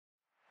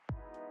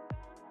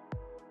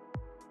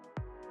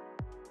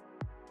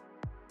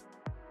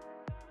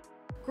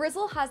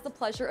Grizzle has the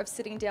pleasure of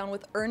sitting down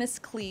with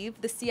Ernest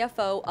Cleave, the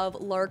CFO of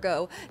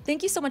Largo.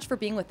 Thank you so much for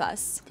being with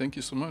us. Thank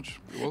you so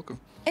much. You're welcome.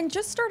 And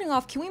just starting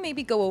off, can we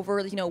maybe go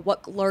over,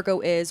 what Largo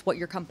is, what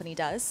your company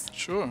does?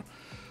 Sure.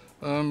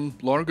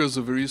 Largo is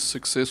a very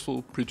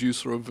successful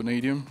producer of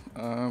vanadium.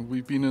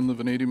 We've been in the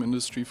vanadium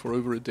industry for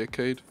over a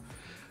decade.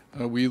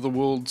 We're the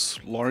world's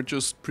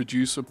largest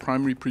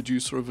primary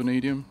producer of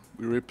vanadium.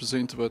 We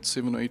represent about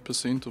 7 or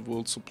 8% of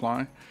world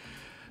supply.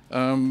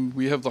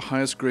 We have the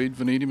highest grade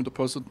vanadium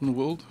deposit in the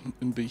world,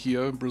 in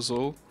Bahia,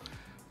 Brazil.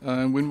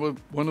 We're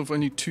one of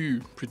only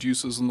 2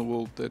 producers in the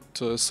world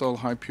that sell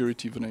high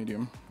purity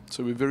vanadium.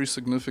 So we're a very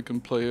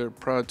significant player,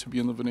 proud to be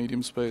in the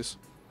vanadium space.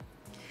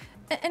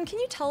 And can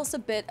you tell us a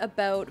bit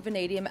about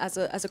vanadium as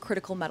a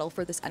critical metal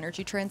for this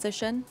energy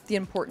transition, the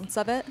importance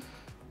of it?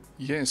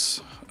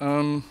 Yes.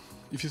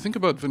 If you think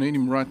about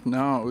vanadium right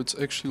now, it's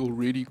actually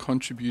already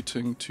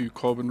contributing to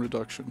carbon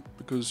reduction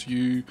because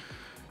you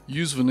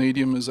use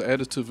vanadium as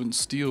additive in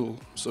steel,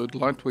 so it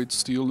lightweights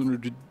steel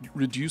and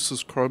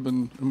reduces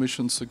carbon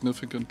emissions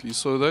significantly.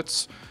 So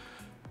that's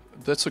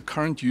a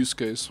current use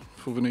case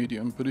for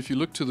vanadium. But if you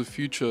look to the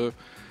future,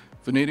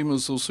 vanadium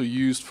is also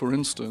used, for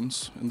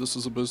instance, and this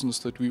is a business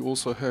that we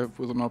also have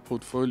within our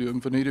portfolio,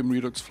 in vanadium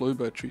redox flow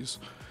batteries,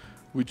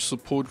 which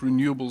support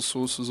renewable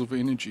sources of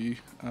energy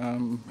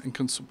and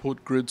can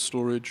support grid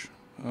storage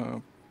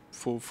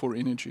for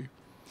energy.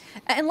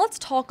 And let's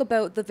talk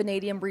about the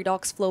vanadium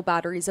redox flow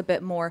batteries a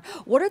bit more.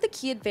 What are the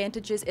key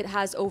advantages it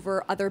has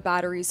over other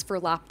batteries for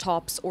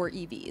laptops or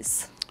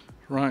EVs?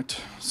 Right.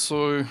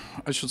 So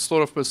I should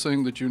start off by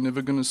saying that you're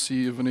never going to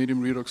see a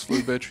vanadium redox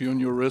flow battery on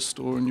your wrist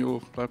or on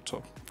your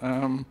laptop.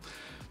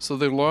 So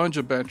they're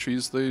larger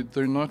batteries.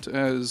 They're not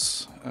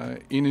as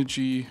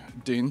energy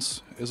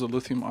dense as a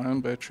lithium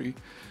ion battery,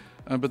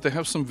 but they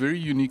have some very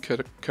unique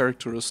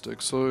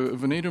characteristics. So a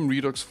vanadium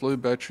redox flow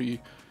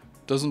battery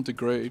doesn't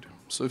degrade.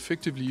 So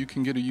effectively you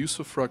can get a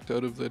usufruct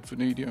out of that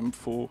vanadium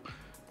for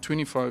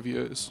 25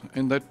 years.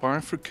 And that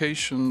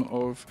bifurcation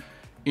of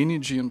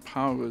energy and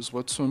power is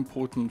what's so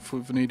important for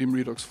vanadium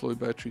redox flow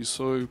batteries.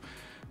 So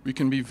we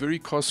can be very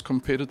cost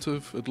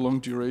competitive at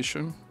long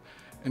duration,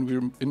 and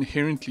we're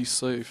inherently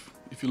safe.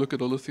 If you look at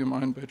a lithium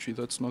ion battery,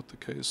 that's not the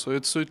case. So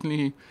it's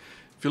certainly,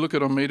 if you look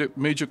at our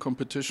major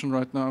competition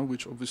right now,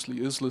 which obviously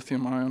is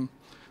lithium ion,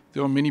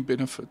 there are many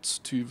benefits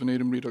to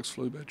vanadium redox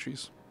flow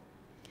batteries.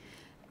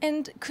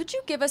 And could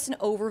you give us an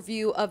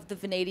overview of the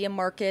vanadium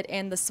market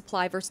and the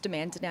supply versus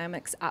demand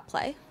dynamics at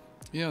play?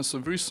 Yeah, so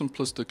very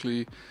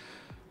simplistically,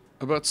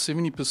 about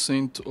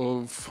 70%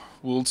 of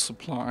world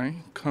supply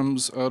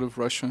comes out of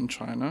Russia and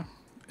China,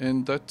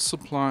 and that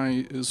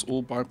supply is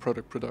all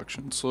byproduct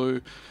production.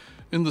 So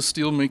in the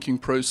steel making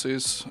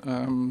process,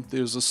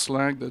 there's a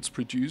slag that's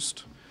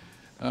produced,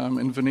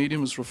 and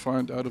vanadium is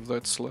refined out of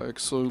that slag.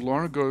 So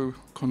Largo,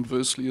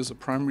 conversely, is a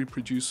primary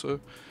producer.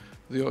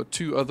 There are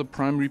 2 other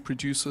primary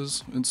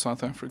producers in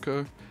South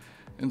Africa,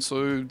 and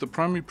so the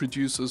primary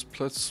producers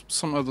plus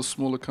some other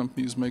smaller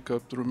companies make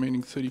up the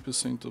remaining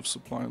 30% of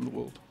supply in the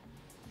world.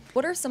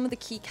 What are some of the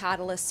key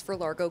catalysts for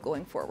Largo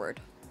going forward?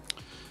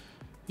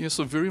 Yeah,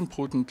 so very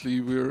importantly,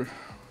 we're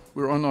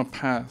on our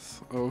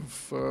path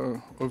of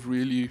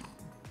really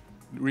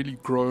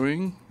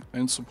growing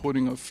and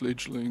supporting our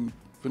fledgling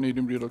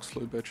vanadium redox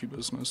flow battery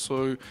business.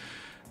 So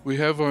we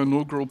have our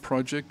inaugural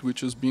project,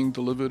 which is being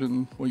delivered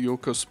in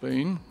Mallorca,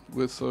 Spain,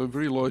 with a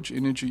very large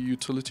energy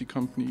utility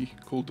company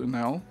called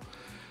Enel.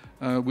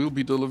 We'll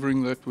be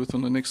delivering that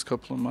within the next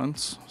couple of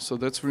months, so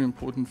that's very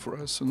important for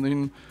us. And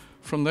then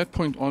from that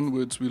point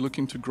onwards, we're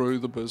looking to grow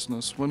the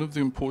business. One of the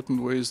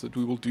important ways that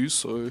we will do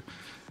so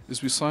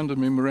is we signed a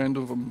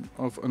memorandum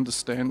of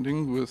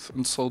understanding with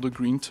Ansaldo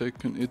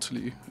Greentech in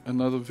Italy,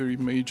 another very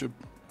major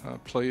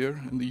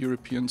player in the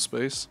European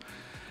space.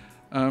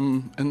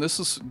 And this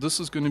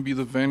is going to be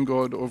the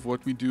vanguard of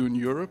what we do in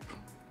Europe,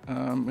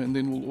 and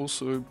then we'll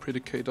also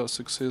predicate our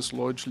success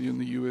largely in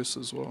the US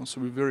as well.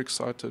 So we're very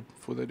excited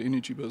for that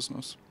energy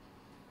business.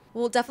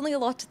 Well, definitely a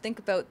lot to think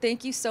about.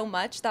 Thank you so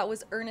much. That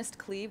was Ernest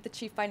Cleave, the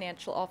Chief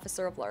Financial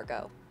Officer of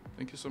Largo.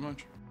 Thank you so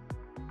much.